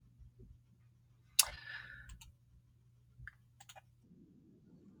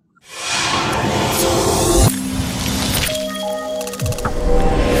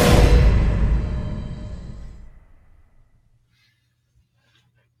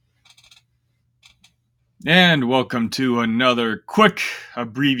And welcome to another quick,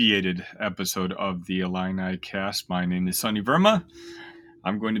 abbreviated episode of the Illini Cast. My name is Sunny Verma.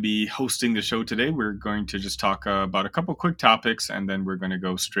 I'm going to be hosting the show today. We're going to just talk about a couple quick topics, and then we're going to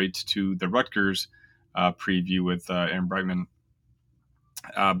go straight to the Rutgers preview with Aaron Brightman.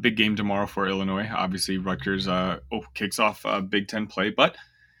 Big game tomorrow for Illinois. Obviously, Rutgers kicks off Big Ten play, but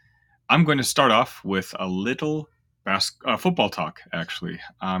I'm going to start off with a little football talk, actually.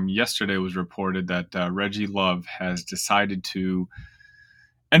 Yesterday was reported that Reggie Love has decided to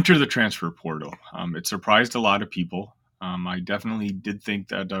enter the transfer portal. It surprised a lot of people. I definitely did think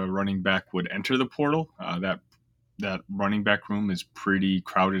that a running back would enter the portal. That running back room is pretty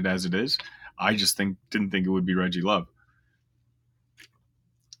crowded as it is. I just didn't think it would be Reggie Love.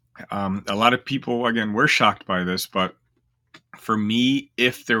 A lot of people, again, were shocked by this, but for me,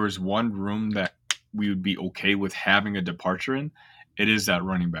 if there was one room that we would be okay with having a departure in, it is that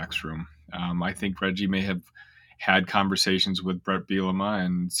running backs room. I think Reggie may have had conversations with Brett Bielema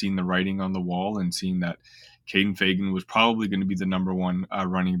and seen the writing on the wall and seen that Caden Fagan was probably going to be the number one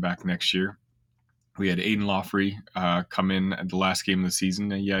running back next year. We had Aiden Lawfrey come in at the last game of the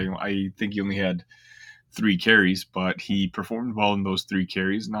season. And yeah, I think he only had 3 carries, but he performed well in those 3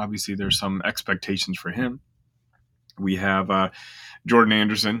 carries. And obviously, there's some expectations for him. We have Jordan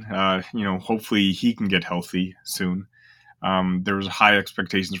Anderson. Hopefully he can get healthy soon. There was high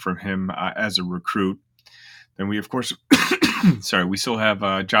expectations from him as a recruit. Then we, of course, we still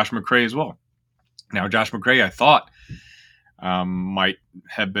have Josh McCray as well. Now, Josh McCray, I thought might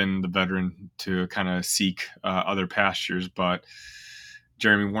have been the veteran to kind of seek other pastures, but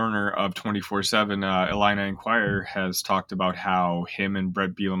Jeremy Werner of 24/7 Illini Inquirer has talked about how him and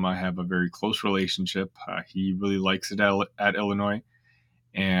Brett Bielema have a very close relationship. He really likes it at Illinois,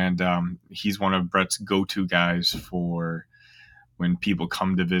 and he's one of Brett's go-to guys for when people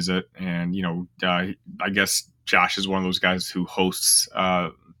come to visit. And I guess Josh is one of those guys who hosts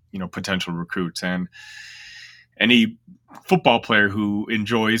potential recruits, and any football player who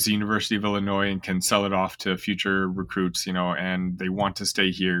enjoys the University of Illinois and can sell it off to future recruits, and they want to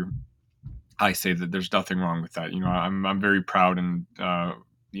stay here, I say that there's nothing wrong with that. I'm very proud, and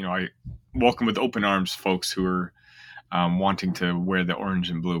I welcome with open arms folks who are wanting to wear the orange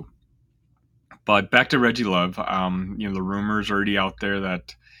and blue. But back to Reggie Love, the rumors already out there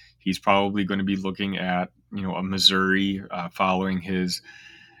that he's probably going to be looking at a Missouri following his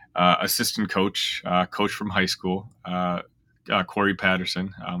assistant coach from high school, Corey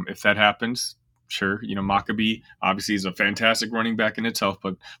Patterson. If that happens, sure. Maccabee obviously is a fantastic running back in itself,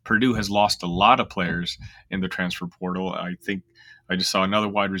 but Purdue has lost a lot of players in the transfer portal. I think I just saw another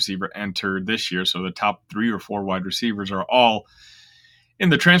wide receiver enter this year, so the top 3 or 4 wide receivers are all in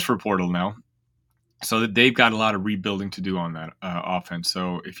the transfer portal now. So that they've got a lot of rebuilding to do on that offense.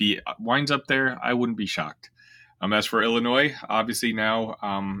 So if he winds up there, I wouldn't be shocked. As for Illinois, obviously now,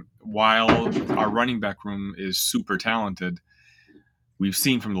 while our running back room is super talented, we've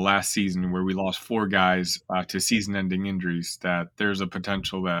seen from the last season where we lost 4 guys to season-ending injuries that there's a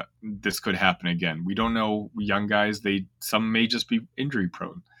potential that this could happen again. We don't know young guys; some may just be injury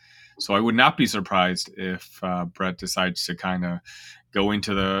prone. So I would not be surprised if Brett decides to kind of go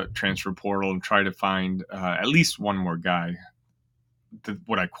into the transfer portal and try to find at least one more guy.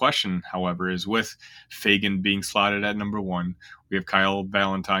 What I question, however, is with Fagan being slotted at number 1, we have Kyle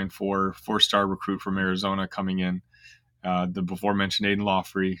Valentine, four-star recruit from Arizona coming in. The before mentioned Aiden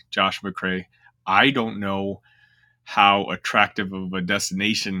Lawfrey, Josh McCray. I don't know how attractive of a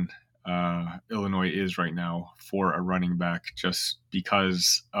destination Illinois is right now for a running back, just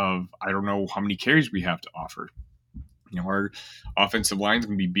because of I don't know how many carries we have to offer. Our offensive line is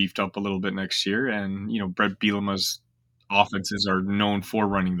going to be beefed up a little bit next year, and Brett Bielema's offenses are known for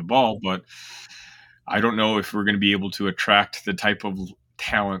running the ball, but I don't know if we're going to be able to attract the type of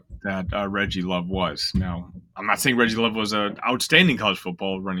talent that Reggie Love was. Now, I'm not saying Reggie Love was an outstanding college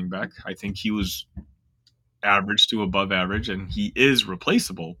football running back. I think he was average to above average, and he is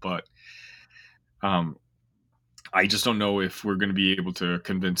replaceable, but um, I just don't know if we're going to be able to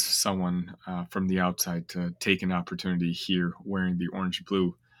convince someone from the outside to take an opportunity here wearing the orange and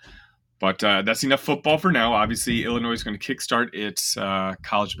blue. But that's enough football for now. Obviously, Illinois is going to kickstart its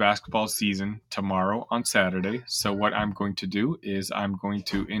college basketball season tomorrow on Saturday. So what I'm going to do is I'm going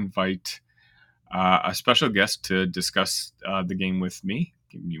to invite a special guest to discuss the game with me.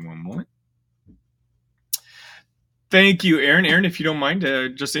 Give me one moment. Thank you, Aaron. Aaron, if you don't mind,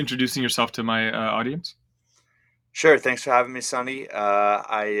 just introducing yourself to my audience. Sure. Thanks for having me, Sonny.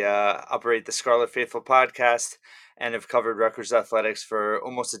 I operate the Scarlet Faithful podcast and have covered Rutgers athletics for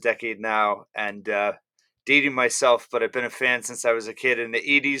almost a decade now. And dating myself, but I've been a fan since I was a kid in the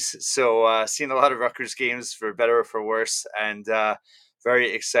 '80s. So seen a lot of Rutgers games for better or for worse, and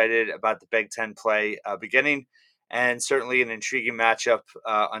very excited about the Big Ten play beginning, and certainly an intriguing matchup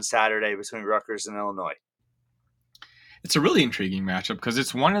on Saturday between Rutgers and Illinois. It's a really intriguing matchup because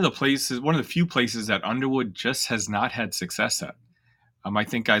it's one of the few places that Underwood just has not had success at. I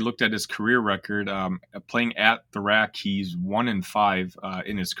think I looked at his career record. Playing at the rack, he's 1-5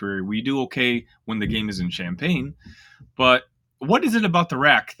 in his career. We do okay when the game is in Champaign, but what is it about the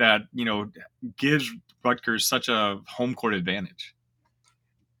rack that gives Rutgers such a home court advantage?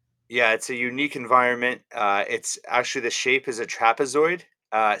 Yeah, it's a unique environment. It's actually the shape is a trapezoid.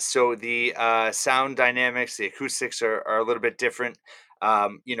 So the sound dynamics, the acoustics are a little bit different.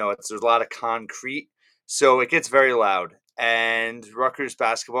 There's a lot of concrete, so it gets very loud. And Rutgers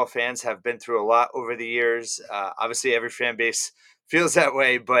basketball fans have been through a lot over the years. Obviously, every fan base feels that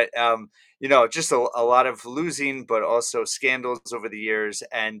way, but just a lot of losing, but also scandals over the years.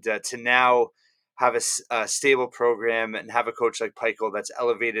 And to now have a stable program and have a coach like Peichel that's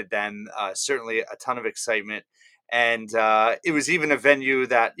elevated them. Certainly a ton of excitement. And it was even a venue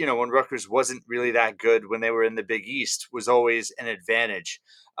that, when Rutgers wasn't really that good when they were in the Big East, was always an advantage,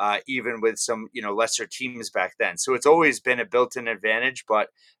 even with some, lesser teams back then. So it's always been a built in advantage. But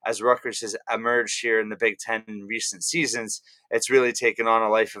as Rutgers has emerged here in the Big Ten in recent seasons, it's really taken on a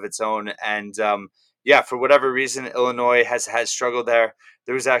life of its own. And yeah, for whatever reason, Illinois has struggled there.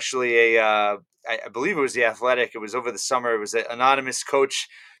 There was actually I believe it was the Athletic. It was over the summer. It was an anonymous coach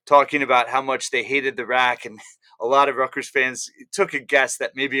talking about how much they hated the rack, and a lot of Rutgers fans took a guess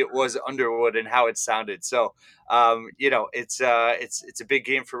that maybe it was Underwood and how it sounded. So, it's a big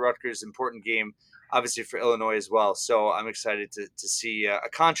game for Rutgers, important game, obviously for Illinois as well. So I'm excited to see a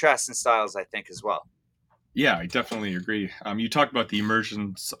contrast in styles. I think as well. Yeah, I definitely agree. You talked about the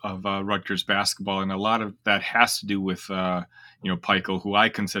emergence of Rutgers basketball, and a lot of that has to do with Peichel, who I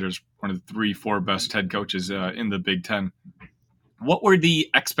consider is one of the three, four best head coaches in the Big Ten. What were the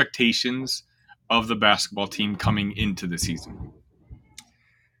expectations of the basketball team coming into the season?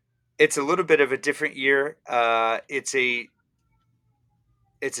 It's a little bit of a different year. It's a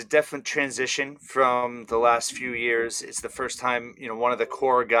definite transition from the last few years. It's the first time, one of the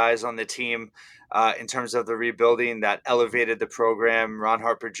core guys on the team in terms of the rebuilding that elevated the program. Ron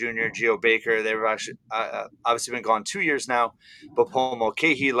Harper Jr., Geo Baker, they've actually obviously been gone 2 years now, but Paul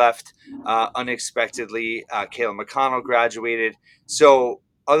Mulcahy left unexpectedly. Caleb McConnell graduated. So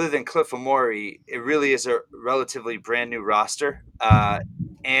other than Cliff Amori, it really is a relatively brand new roster.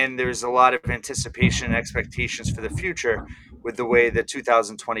 And there's a lot of anticipation and expectations for the future with the way the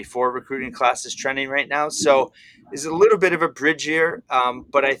 2024 recruiting class is trending right now. So it's a little bit of a bridge year,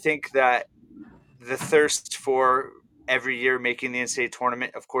 but I think that the thirst for every year making the NCAA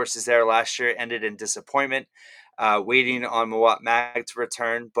tournament, of course, is there. Last year ended in disappointment, waiting on Mawat Mag to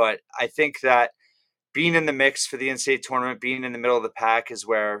return. But I think that being in the mix for the NCAA tournament, being in the middle of the pack is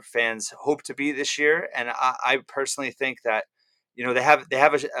where fans hope to be this year. And I personally think that they have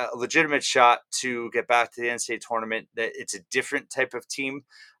a legitimate shot to get back to the NCAA tournament. That it's a different type of team,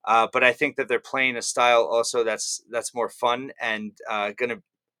 but I think that they're playing a style also that's more fun and gonna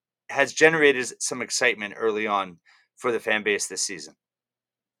has generated some excitement early on for the fan base this season.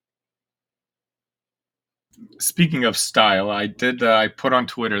 Speaking of style, I put on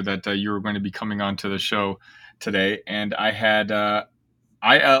Twitter that you were going to be coming on to the show today, and I had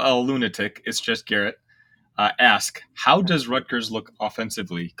ILL lunatic. It's just Garrett. Ask, how does Rutgers look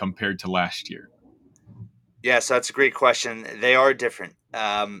offensively compared to last year? Yeah, so that's a great question. They are different.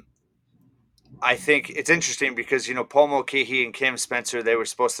 I think it's interesting because Paul Mulcahy and Cam Spencer, they were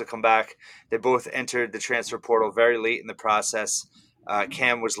supposed to come back. They both entered the transfer portal very late in the process.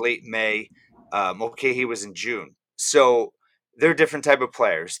 Cam was late May. Mulcahy was in June. So they're different type of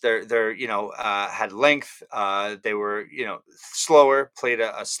players. They're had length. They were slower, played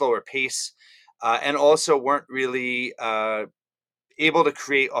a slower pace, and also weren't really able to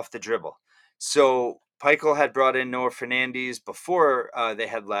create off the dribble. So Peichel had brought in Noah Fernandez before they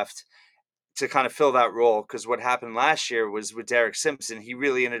had left to kind of fill that role, because what happened last year was with Derek Simpson, he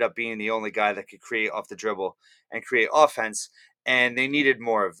really ended up being the only guy that could create off the dribble and create offense, and they needed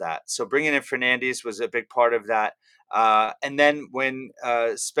more of that. So bringing in Fernandez was a big part of that. And then when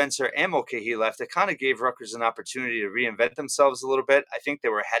Spencer and Mulcahy left, it kind of gave Rutgers an opportunity to reinvent themselves a little bit. I think they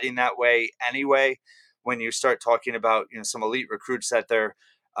were heading that way anyway. When you start talking about some elite recruits that they're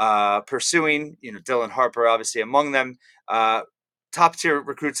pursuing, Dylan Harper obviously among them. Top tier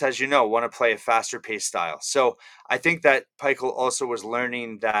recruits, as you know, want to play a faster pace style. So I think that Peichel also was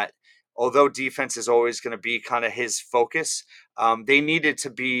learning that although defense is always going to be kind of his focus, they needed to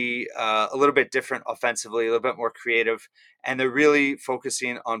be a little bit different offensively, a little bit more creative, and they're really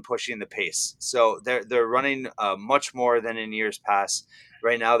focusing on pushing the pace. So they're running much more than in years past.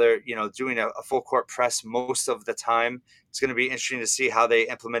 Right now, they're doing a full court press most of the time. It's going to be interesting to see how they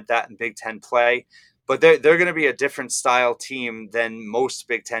implement that in Big Ten play. But they're going to be a different style team than most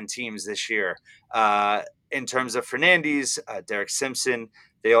Big Ten teams this year. In terms of Fernandez, Derek Simpson,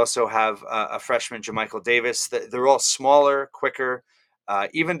 they also have a freshman, Jamichael Davis. They're all smaller, quicker.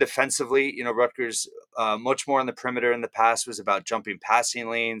 Even defensively, Rutgers much more on the perimeter in the past was about jumping passing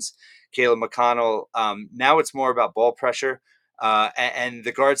lanes. Caleb McConnell. Now it's more about ball pressure. And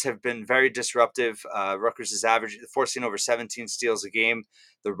the guards have been very disruptive. Rutgers is average forcing over 17 steals a game.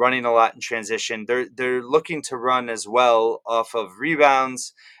 They're running a lot in transition. They're looking to run as well off of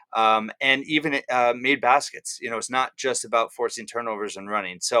rebounds, and even made baskets. It's not just about forcing turnovers and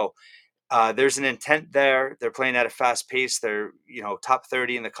running. So there's an intent there. They're playing at a fast pace. They're top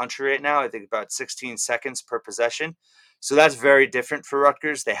 30 in the country right now. I think about 16 seconds per possession. So that's very different for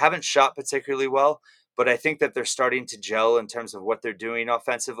Rutgers. They haven't shot particularly well, but I think that they're starting to gel in terms of what they're doing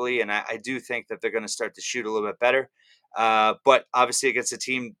offensively, and I do think that they're going to start to shoot a little bit better. But obviously, against a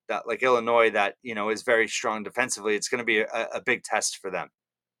team that like Illinois that is very strong defensively, it's going to be a big test for them.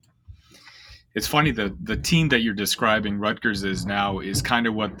 It's funny, the team that you're describing, Rutgers is now, is kind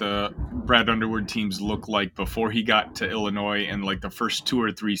of what the Brad Underwood teams looked like before he got to Illinois, and like the first 2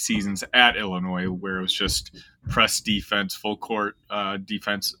 or 3 seasons at Illinois, where it was just press defense, full court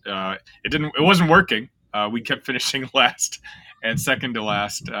defense. It wasn't working. We kept finishing last and second to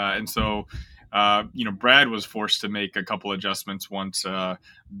last, and so Brad was forced to make a couple adjustments once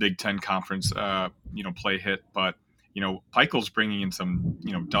Big Ten conference play hit, but Pikel's bringing in some,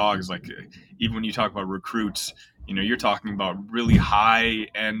 dogs. Like, even when you talk about recruits, you're talking about really high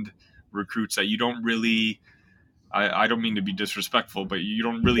end recruits that you don't really, I don't mean to be disrespectful, but you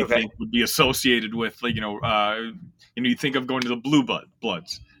don't really Okay. think would be associated with, like, you think of going to the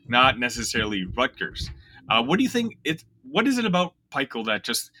bloods, not necessarily Rutgers. What do you think? What is it about Pikel that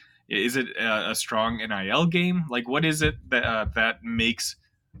just, is it a strong NIL game? Like, what is it that makes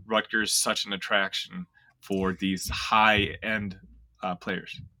Rutgers such an attraction for these high end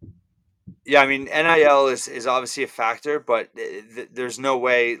players? Yeah, I mean, NIL is obviously a factor, but there's no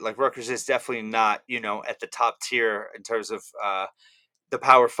way like Rutgers is definitely not, at the top tier in terms of the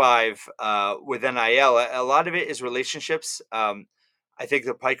Power Five with NIL. A lot of it is relationships. I think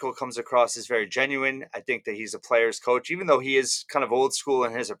that Pikel comes across as very genuine. I think that he's a player's coach, even though he is kind of old school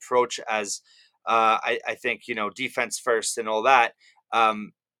in his approach as I think, defense first and all that.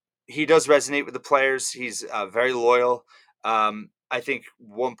 Um, he does resonate with the players. He's very loyal. I think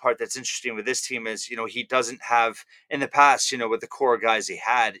one part that's interesting with this team is, he doesn't have in the past, with the core guys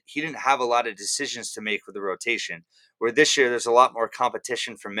he didn't have a lot of decisions to make with the rotation. Where this year, there's a lot more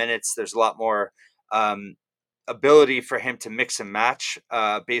competition for minutes. There's a lot more um, ability for him to mix and match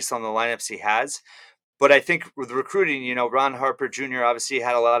based on the lineups he has. But I think with recruiting, Ron Harper Jr. obviously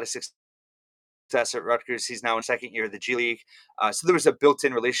had a lot of success at Rutgers. He's now in second year of the G League, so there was a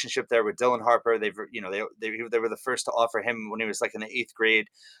built-in relationship there with Dylan Harper. They were the first to offer him when he was like in the eighth grade.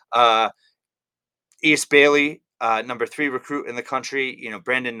 Uh, East Bailey, number 3 recruit in the country.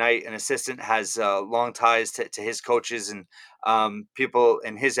 Brandon Knight, an assistant, has long ties to his coaches and people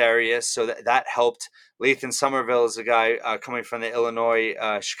in his area, so that helped. Lathan Somerville is a guy coming from the Illinois,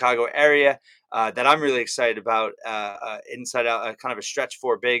 Chicago area that I'm really excited about. Inside out, kind of a stretch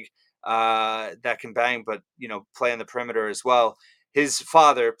 4 big that can bang, but play on the perimeter as well. His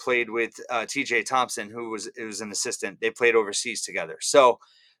father played with T.J. Thompson, who was an assistant. They played overseas together, so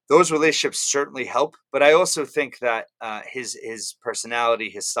those relationships certainly help. But I also think that his personality,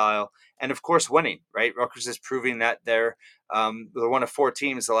 his style, and of course winning. Right, Rutgers is proving that they're one of 4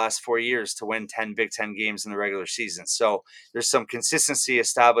 teams the last 4 years to win 10 Big Ten games in the regular season. So there's some consistency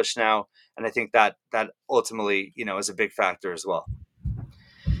established now, and I think that ultimately is a big factor as well.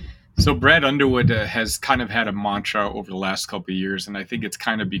 So Brad Underwood has kind of had a mantra over the last couple of years, and I think it's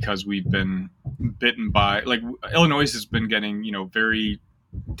kind of because we've been bitten by, like, Illinois has been getting very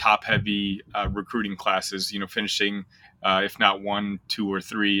top heavy recruiting classes, finishing if not 1, 2, or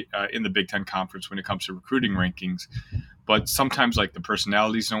 3 in the Big Ten conference when it comes to recruiting rankings. But sometimes, like, the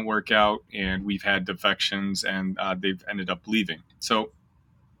personalities don't work out, and we've had defections, and they've ended up leaving. So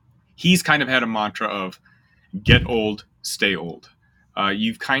he's kind of had a mantra of get old, stay old.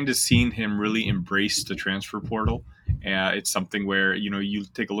 You've kind of seen him really embrace the transfer portal. It's something where, you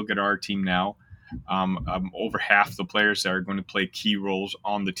take a look at our team now. Over half the players that are going to play key roles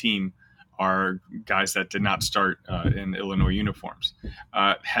on the team are guys that did not start in Illinois uniforms.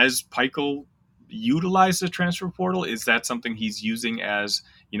 Has Peichel utilized the transfer portal? Is that something he's using as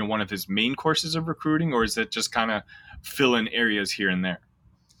one of his main courses of recruiting, or is it just kind of fill in areas here and there?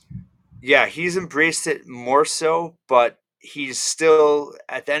 Yeah, he's embraced it more so, but he's still,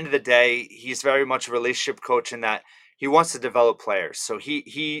 at the end of the day, he's very much a relationship coach in that he wants to develop players. So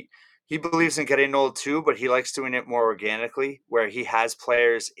he believes in getting old too, but he likes doing it more organically, where he has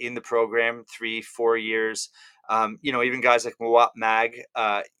players in the program 3, 4 years. Even guys like Mawat Mag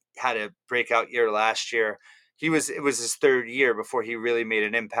had a breakout year last year. It was his third year before he really made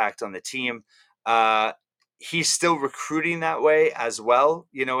an impact on the team. Uh, he's still recruiting that way as well.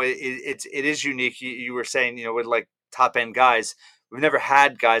 It is unique. You were saying, with like top end guys, we've never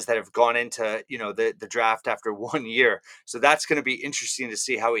had guys that have gone into the draft after 1 year. So that's going to be interesting to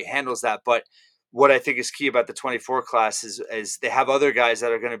see how he handles that. But what I think is key about the 24 class is they have other guys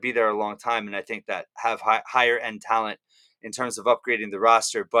that are going to be there a long time, and I think that have higher end talent in terms of upgrading the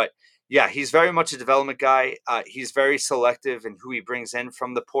roster. But yeah, he's very much a development guy. He's very selective in who he brings in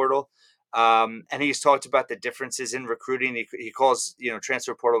from the portal. And he's talked about the differences in recruiting. He calls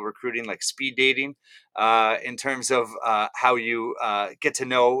transfer portal recruiting like speed dating, in terms of how you get to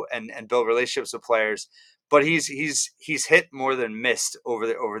know and build relationships with players. But he's hit more than missed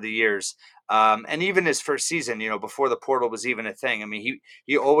over the years. And even his first season, before the portal was even a thing. I mean,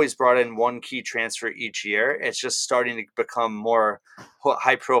 he always brought in one key transfer each year. It's just starting to become more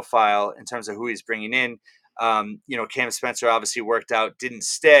high profile in terms of who he's bringing in. Cam Spencer obviously worked out, didn't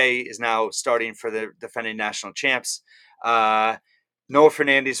stay, is now starting for the defending national champs. Uh, Noah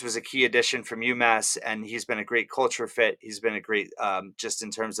Fernandez was a key addition from UMass, and he's been a great culture fit. He's been a great, just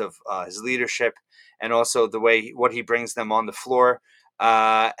in terms of his leadership and also the way what he brings them on the floor.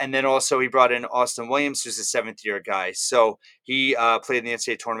 And then also he brought in Austin Williams, who's a seventh-year guy. So he played in the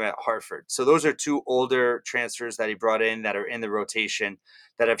NCAA tournament at Hartford. So those are two older transfers that he brought in that are in the rotation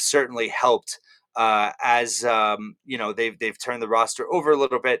that have certainly helped, as they've turned the roster over a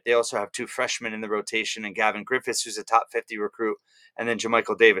little bit. They also have two freshmen in the rotation, and Gavin Griffiths, who's a top 50 recruit, and then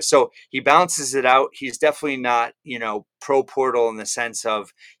Jamichael Davis. So he balances it out. He's definitely not pro portal in the sense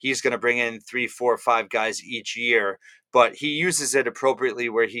of he's going to bring in 3, 4, 5 guys each year, but he uses it appropriately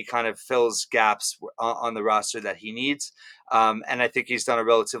where he kind of fills gaps on the roster that he needs. And I think he's done a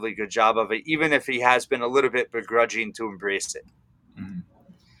relatively good job of it, even if he has been a little bit begrudging to embrace it. Mhm.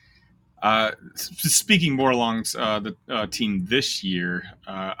 Speaking more along the team this year,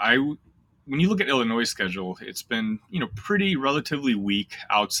 when you look at Illinois' schedule, it's been pretty relatively weak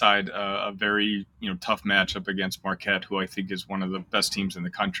outside a very tough matchup against Marquette, who I think is one of the best teams in the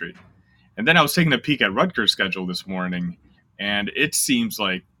country. And then I was taking a peek at Rutgers' schedule this morning, and it seems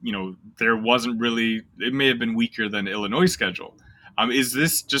like there wasn't really. It may have been weaker than Illinois' schedule. Is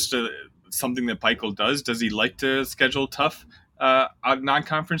this just something that Peichel does? Does he like to schedule tough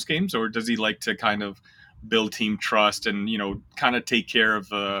non-conference games, or does he like to kind of build team trust and kind of take care of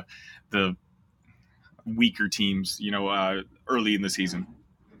the weaker teams early in the season?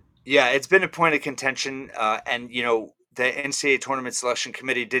 Yeah, it's been a point of contention, and the NCAA tournament selection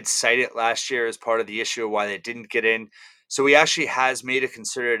committee did cite it last year as part of the issue of why they didn't get in. So he actually has made a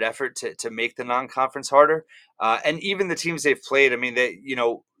concerted effort to make the non-conference harder, and even the teams they've played. I mean,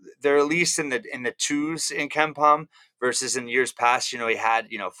 they're at least in the twos in KenPom versus in years past. He had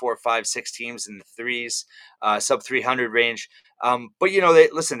 4, 5, 6 teams in the threes, sub 300 range. But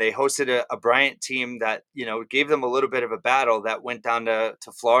they hosted a Bryant team that gave them a little bit of a battle that went down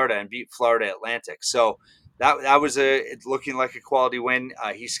to Florida and beat Florida Atlantic. So that was looking like a quality win.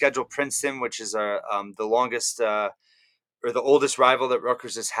 He scheduled Princeton, which is the longest, or the oldest rival that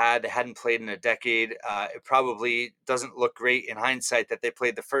Rutgers has had. They hadn't played in a decade. It probably doesn't look great in hindsight that they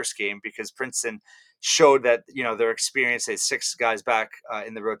played the first game, because Princeton showed that their experience. They had 6 guys back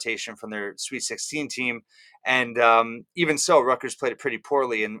in the rotation from their Sweet 16 team, and even so, Rutgers played it pretty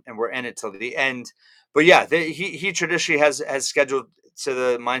poorly and were in it till the end. But yeah, he traditionally has scheduled to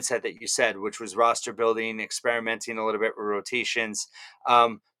the mindset that you said, which was roster building, experimenting a little bit with rotations.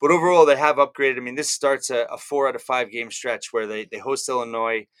 But overall, they have upgraded. I mean, this starts a 4 out of 5 game stretch where they host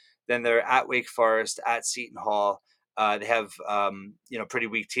Illinois, then they're at Wake Forest, at Seton Hall. They have pretty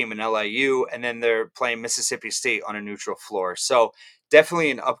weak team in LIU, and then they're playing Mississippi State on a neutral floor. So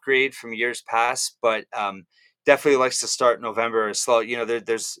definitely an upgrade from years past, but definitely likes to start November slow.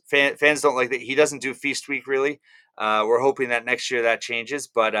 There's fans don't like that he doesn't do feast week really. We're hoping that next year that changes,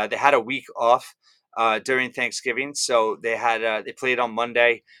 but they had a week off during Thanksgiving, so they played on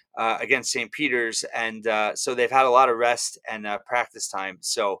Monday against St. Peter's, and so they've had a lot of rest and practice time.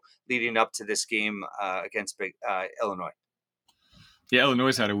 So leading up to this game against Illinois. Yeah,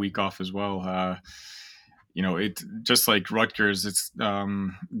 Illinois had a week off as well. It just like Rutgers. It's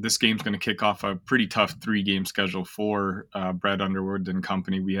this game's going to kick off a pretty tough 3 game schedule for Brad Underwood and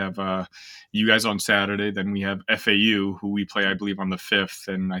company. We have you guys on Saturday, then we have FAU, who we play, I believe, on the 5th,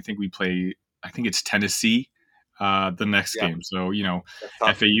 and I think we play. I think it's Tennessee. The next Yeah, game. So, that's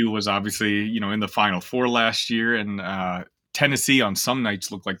tough. FAU was obviously, in the Final Four last year, and Tennessee on some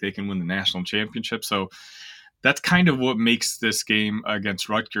nights look like they can win the national championship. So that's kind of what makes this game against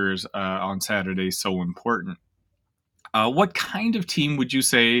Rutgers on Saturday so important. What kind of team would you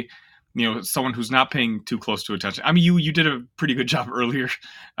say, someone who's not paying too close to attention? I mean, you did a pretty good job earlier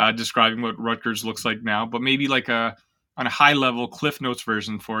describing what Rutgers looks like now, but maybe like on a high level Cliff Notes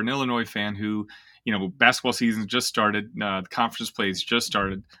version for an Illinois fan who, basketball season just started, the conference plays just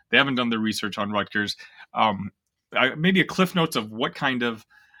started. They haven't done their research on Rutgers. Um, Maybe a Cliff Notes of what kind of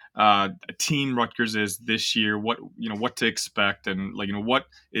team Rutgers is this year, what to expect, and like what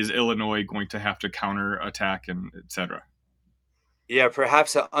is Illinois going to have to counter attack and etc. Yeah,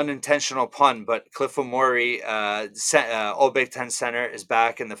 perhaps an unintentional pun, but Cliff Omori, All Big Ten center, is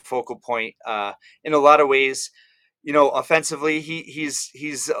back in the focal point in a lot of ways. Offensively,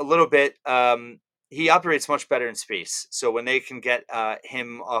 he's a little bit. He operates much better in space. So when they can get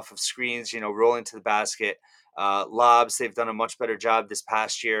him off of screens, rolling to the basket, lobs, they've done a much better job this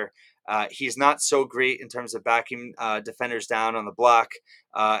past year. He's not so great in terms of backing defenders down on the block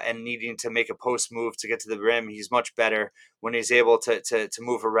and needing to make a post move to get to the rim. He's much better when he's able to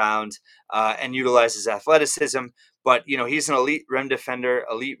move around and utilize his athleticism. But he's an elite rim defender,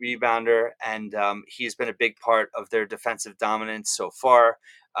 elite rebounder, and he's been a big part of their defensive dominance so far.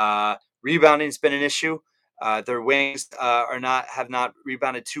 Rebounding's been an issue. Their wings have not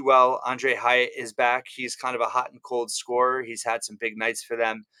rebounded too well. Andre Hyatt is back. He's kind of a hot and cold scorer. He's had some big nights for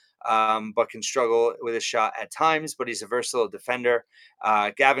them, but can struggle with his shot at times. But he's a versatile defender.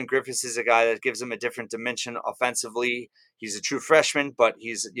 Gavin Griffiths is a guy that gives him a different dimension offensively. He's a true freshman, but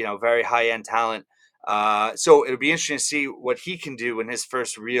he's very high end talent. So it'll be interesting to see what he can do in his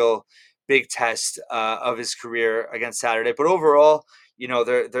first real big test of his career against Saturday. But overall,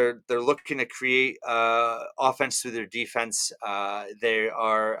 they're looking to create offense through their defense. They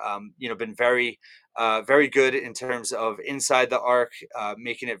are been very good in terms of inside the arc,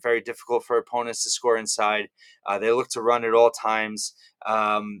 making it very difficult for opponents to score inside. They look to run at all times.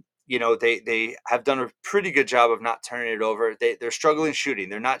 They have done a pretty good job of not turning it over. They're struggling shooting.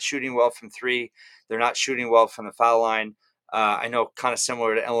 They're not shooting well from three. They're not shooting well from the foul line. I know, kind of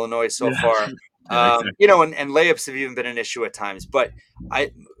similar to Illinois so Yeah, far. yeah, exactly. And layups have even been an issue at times. But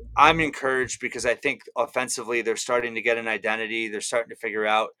I I'm encouraged because I think offensively they're starting to get an identity. They're starting to figure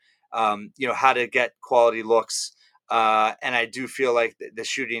out how to get quality looks. And I do feel like the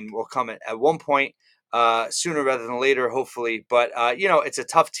shooting will come at one point sooner rather than later, hopefully. But it's a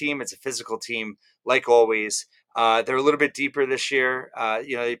tough team. It's a physical team, like always. They're a little bit deeper this year.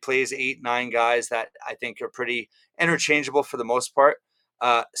 They plays 8, 9 guys that I think are pretty interchangeable for the most part.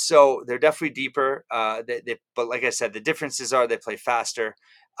 So they're definitely deeper. But like I said, the differences are they play faster,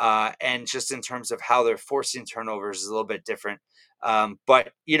 and just in terms of how they're forcing turnovers is a little bit different.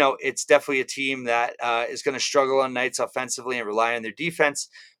 But it's definitely a team that is going to struggle on nights offensively and rely on their defense.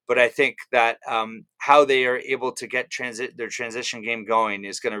 But I think that how they are able to get their transition game going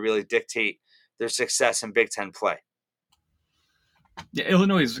is going to really dictate their success in Big Ten play. Yeah,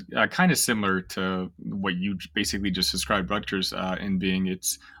 Illinois is kind of similar to what you basically just described Rutgers in being.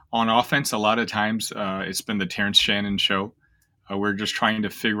 It's on offense. A lot of times, it's been the Terrence Shannon show. We're just trying to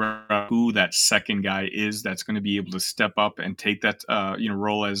figure out who that second guy is that's going to be able to step up and take that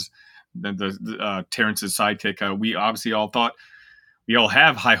role as the Terrence's sidekick. We obviously all thought we all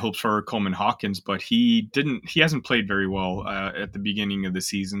have high hopes for Coleman Hawkins, but he didn't. He hasn't played very well at the beginning of the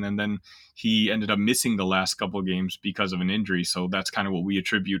season, and then he ended up missing the last couple of games because of an injury. So that's kind of what we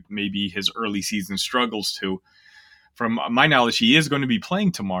attribute maybe his early season struggles to. From my knowledge, he is going to be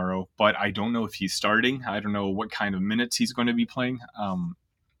playing tomorrow, but I don't know if he's starting. I don't know what kind of minutes he's going to be playing.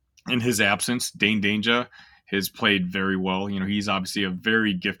 In his absence, Dane Danger has played very well. He's obviously a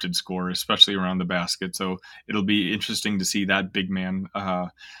very gifted scorer, especially around the basket. So it'll be interesting to see that big man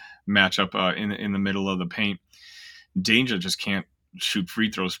matchup in the middle of the paint. Danger just can't shoot free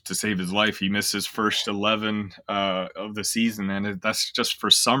throws to save his life. He missed his first 11 of the season, and that's just for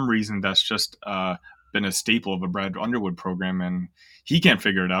some reason that's just been a staple of a Brad Underwood program, and he can't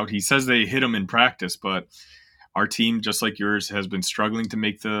figure it out. He says they hit him in practice, but our team, just like yours, has been struggling to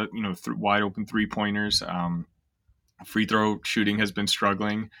make the wide open 3 pointers. Free throw shooting has been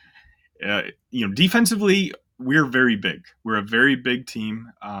struggling. Defensively, we're very big. We're a very big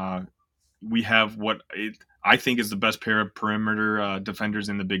team. We have I think is the best pair of perimeter defenders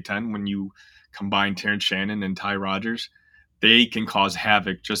in the Big Ten. When you combine Terrence Shannon and Ty Rodgers, they can cause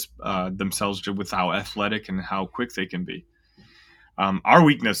havoc just themselves with how athletic and how quick they can be. Our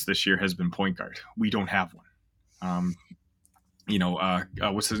weakness this year has been point guard. We don't have one. Um,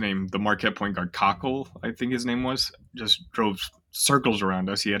 what's his name? The Marquette point guard, Cockle, I think his name was, just drove circles around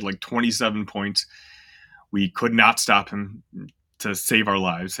us. He had like 27 points. We could not stop him to save our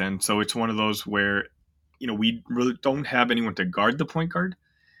lives. And so it's one of those where, we really don't have anyone to guard the point guard,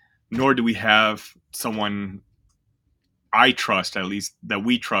 nor do we have someone I trust, at least that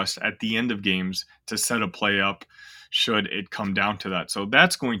we trust at the end of games to set a play up should it come down to that. So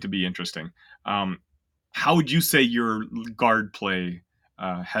that's going to be interesting. Um, how would you say your guard play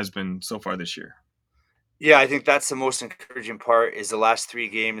has been so far this year? Yeah, I think that's the most encouraging part is the last 3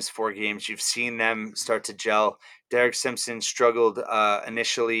 games, 4 games, you've seen them start to gel. Derek Simpson struggled,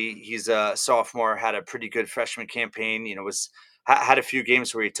 initially. He's a sophomore, had a pretty good freshman campaign, was had a few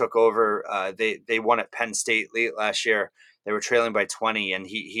games where he took over. They won at Penn State late last year. They were trailing by 20, and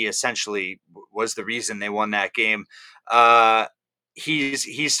he essentially was the reason they won that game. Uh,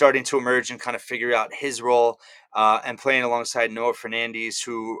 he's starting to emerge and kind of figure out his role, and playing alongside Noah Fernandes,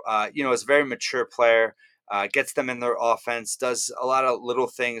 who, is a very mature player, gets them in their offense, does a lot of little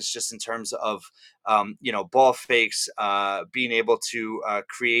things just in terms of, ball fakes, being able to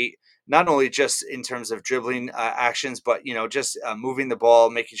create not only just in terms of dribbling actions, but just moving the ball,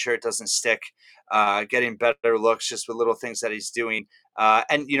 making sure it doesn't stick, getting better looks just with little things that he's doing.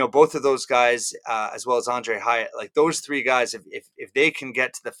 And both of those guys, as well as Andre Hyatt, like those 3 guys, if they can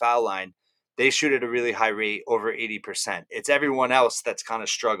get to the foul line, they shoot at a really high rate, over 80%. It's everyone else that's kind of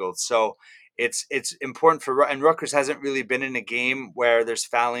struggled. So it's important and Rutgers hasn't really been in a game where there's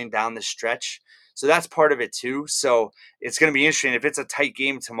fouling down the stretch. So that's part of it too. So it's going to be interesting if it's a tight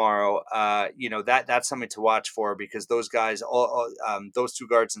game tomorrow. That's something to watch for, because those guys, those 2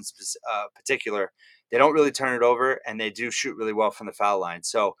 guards in particular, they don't really turn it over, and they do shoot really well from the foul line.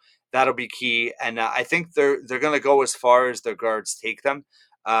 So that'll be key. And I think they're going to go as far as their guards take them.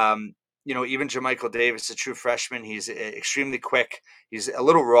 Even Jermichael Davis, a true freshman, he's extremely quick. He's a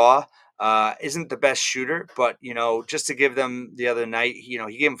little raw, isn't the best shooter, but just to give them the other night, he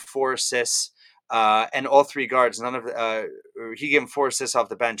gave him 4 assists, and all 3 guards. He gave him 4 assists off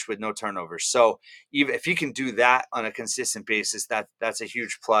the bench with no turnovers. So even if he can do that on a consistent basis, that's a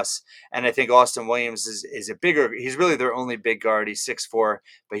huge plus. And I think Austin Williams is a bigger. He's really their only big guard. He's 6'4",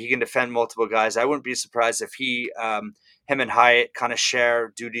 but he can defend multiple guys. I wouldn't be surprised if him and Hyatt kind of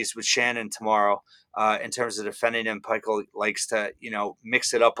share duties with Shannon tomorrow, in terms of defending him. Pikel likes to,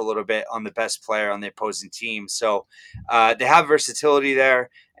 mix it up a little bit on the best player on the opposing team. So they have versatility there.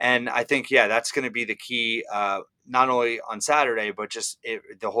 And I think, yeah, that's going to be the key, not only on Saturday, but just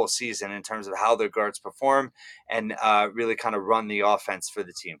the whole season in terms of how their guards perform and really kind of run the offense for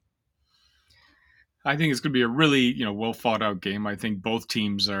the team. I think it's going to be a really, well thought out game. I think both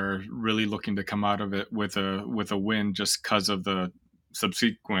teams are really looking to come out of it with a win, just because of the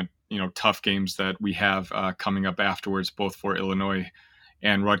subsequent, tough games that we have coming up afterwards, both for Illinois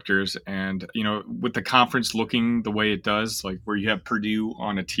and Rutgers. And with the conference looking the way it does, like where you have Purdue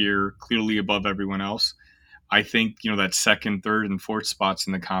on a tier clearly above everyone else, I think that second, third, and fourth spots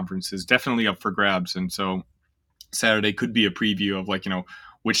in the conference is definitely up for grabs. And so Saturday could be a preview of, like,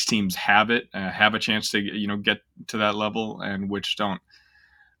 which teams have a chance to get to that level, and which don't.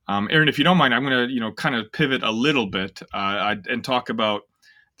 Aaron, if you don't mind, I'm going to kind of pivot a little bit and talk about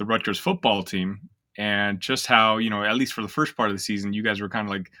the Rutgers football team, and just how, at least for the first part of the season, you guys were kind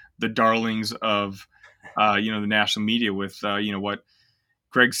of like the darlings of the national media with what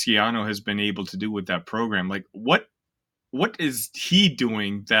Greg Schiano has been able to do with that program. Like, what is he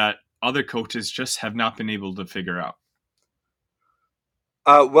doing that other coaches just have not been able to figure out?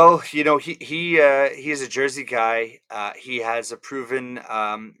 Well, he's a Jersey guy. He has a proven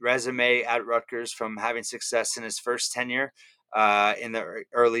resume at Rutgers from having success in his first tenure, in the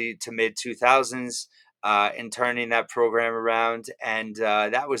early to mid 2000s, in turning that program around, and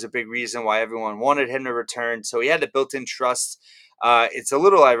that was a big reason why everyone wanted him to return. So he had a built-in trust. It's a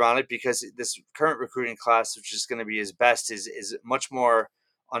little ironic because this current recruiting class, which is going to be his best, is much more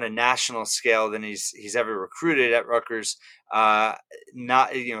on a national scale than he's ever recruited at Rutgers.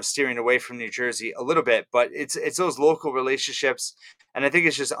 Not steering away from New Jersey a little bit, but it's those local relationships, and I think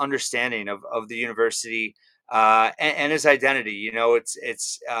it's just understanding of the university, and his identity.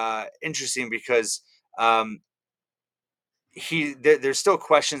 It's interesting because, um, there's still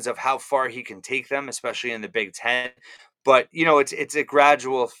questions of how far he can take them, especially in the Big Ten. But it's a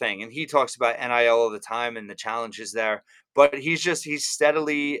gradual thing, and he talks about NIL all the time and the challenges there. but he's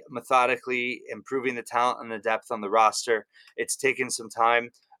steadily, methodically improving the talent and the depth on the roster. It's taken some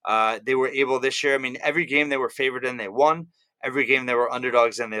time. They were able this year. I mean, every game they were favored in, they won. Every game they were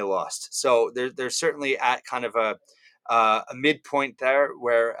underdogs and they lost. So they're certainly at kind of a midpoint there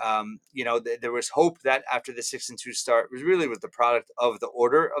where there was hope that after the 6-2 start was the product of the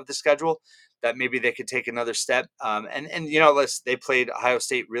order of the schedule, that maybe they could take another step. They played Ohio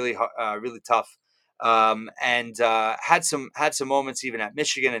State really tough, and had some moments even at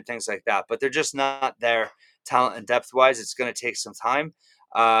Michigan and things like that. But they're just not there talent and depth wise. It's going to take some time.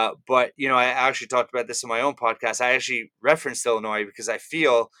 But I actually talked about this in my own podcast. I actually referenced Illinois because I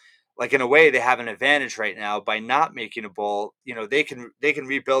feel like in a way they have an advantage right now by not making a bowl. They can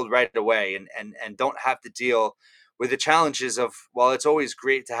rebuild right away and don't have to deal with the challenges of, while it's always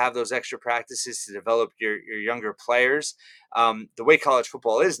great to have those extra practices to develop your younger players, the way college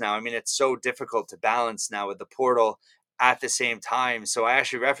football is now, I mean, it's so difficult to balance now with the portal at the same time. So I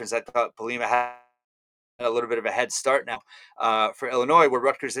actually referenced, I thought Belima had a little bit of a head start now for Illinois, where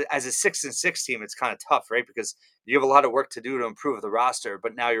Rutgers, as a 6-6 team, it's kind of tough, right? Because you have a lot of work to do to improve the roster,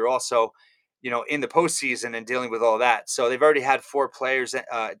 but now you're also, in the postseason and dealing with all that. So they've already had 4 players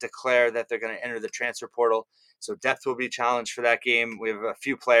declare that they're going to enter the transfer portal. So depth will be a challenge for that game. We have a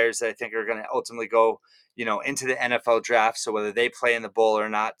few players that I think are going to ultimately go, into the NFL draft. So whether they play in the bowl or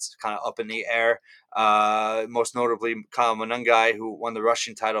not, it's kind of up in the air. Most notably, Kyle Monungai, who won the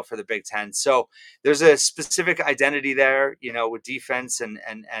rushing title for the Big Ten. So there's a specific identity there, with defense and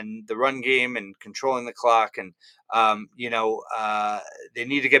the run game and controlling the clock. And, they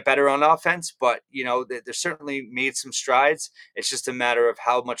need to get better on offense, but, they're certainly made some strides. It's just a matter of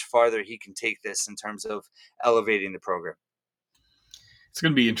how much farther he can take this in terms of elevating the program. It's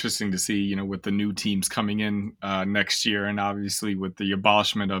going to be interesting to see, with the new teams coming in next year, and obviously with the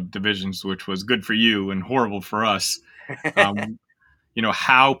abolishment of divisions, which was good for you and horrible for us. Um,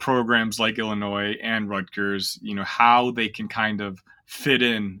 how programs like Illinois and Rutgers, how they can kind of fit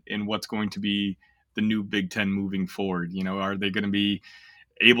in what's going to be the new Big Ten moving forward. Are they going to be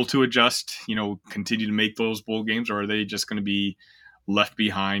able to adjust, continue to make those bowl games, or are they just going to be left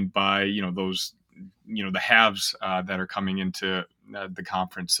behind by, those, the halves that are coming into the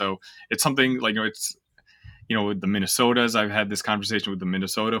conference? So it's something like, it's, with the Minnesotas, I've had this conversation with the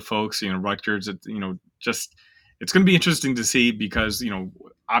Minnesota folks, Rutgers, just, it's going to be interesting to see because,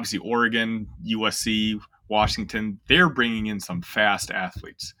 obviously Oregon, USC, Washington, they're bringing in some fast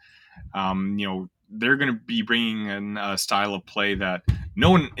athletes. They're going to be bringing in a style of play that no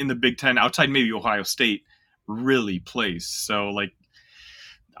one in the Big Ten, outside maybe Ohio State, really plays. So, like,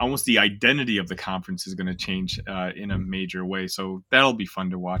 almost the identity of the conference is going to change in a major way. So that'll be fun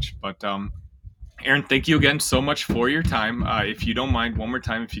to watch. But Aaron, thank you again so much for your time. If you don't mind, one more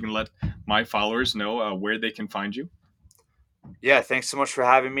time, if you can let my followers know where they can find you. Yeah, thanks so much for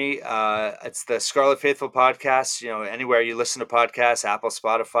having me. It's the Scarlet Faithful podcast. Anywhere you listen to podcasts, Apple,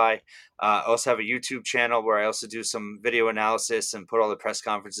 Spotify. I also have a YouTube channel where I also do some video analysis and put all the press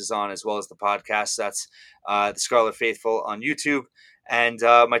conferences on, as well as the podcast. That's the Scarlet Faithful on YouTube. And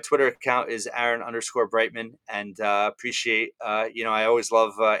my Twitter account is Aaron_Brightman. And appreciate, I always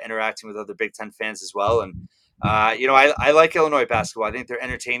love interacting with other Big Ten fans as well. And I like Illinois basketball. I think they're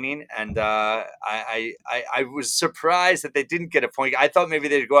entertaining, and I was surprised that they didn't get a point. I thought maybe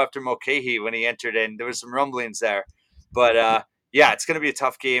they'd go after Mulcahy when he entered in. There was some rumblings there, but yeah, it's going to be a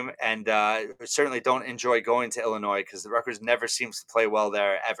tough game, and certainly don't enjoy going to Illinois because the Rutgers never seems to play well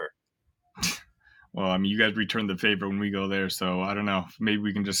there ever. Well, I mean, you guys return the favor when we go there, so I don't know. Maybe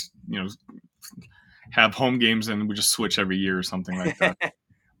we can just have home games and we just switch every year or something like that.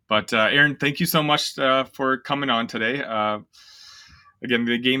 But Aaron, thank you so much for coming on today. Again,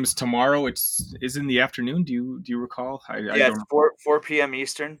 the game is tomorrow. Is in the afternoon. Do you recall? I Yeah, don't. it's 4 p.m.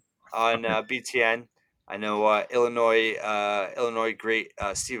 Eastern on Okay. BTN. I know Illinois great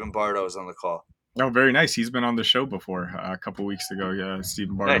Stephen Bardo is on the call. Oh, very nice. He's been on the show before a couple weeks ago. Yeah,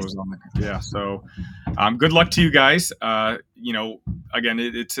 Stephen Bardo Nice. was on the. Yeah, so good luck to you guys. Again,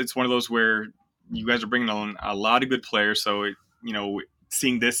 it's one of those where you guys are bringing on a lot of good players. So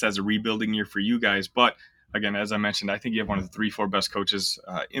seeing this as a rebuilding year for you guys, but again, as I mentioned, I think you have one of the 3-4 best coaches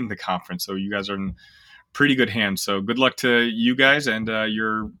in the conference. So you guys are in pretty good hands. So good luck to you guys and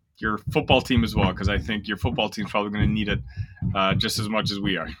your football team as well, because I think your football team is probably going to need it just as much as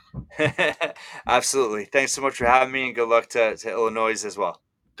we are. Absolutely. Thanks so much for having me, and good luck to Illinois as well.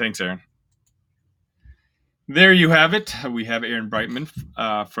 Thanks, Aaron. There you have it. We have Aaron Brightman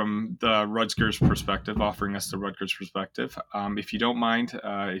from the Rutgers perspective, offering us the Rutgers perspective. If you don't mind,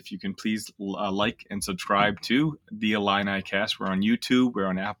 if you can please like and subscribe to the Illini Cast. We're on YouTube, we're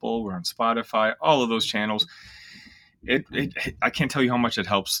on Apple, we're on Spotify, all of those channels. I can't tell you how much it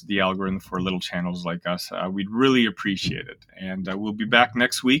helps the algorithm for little channels like us. We'd really appreciate it. And we'll be back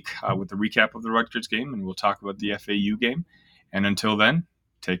next week with a recap of the Rutgers game, and we'll talk about the FAU game. And until then,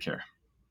 take care.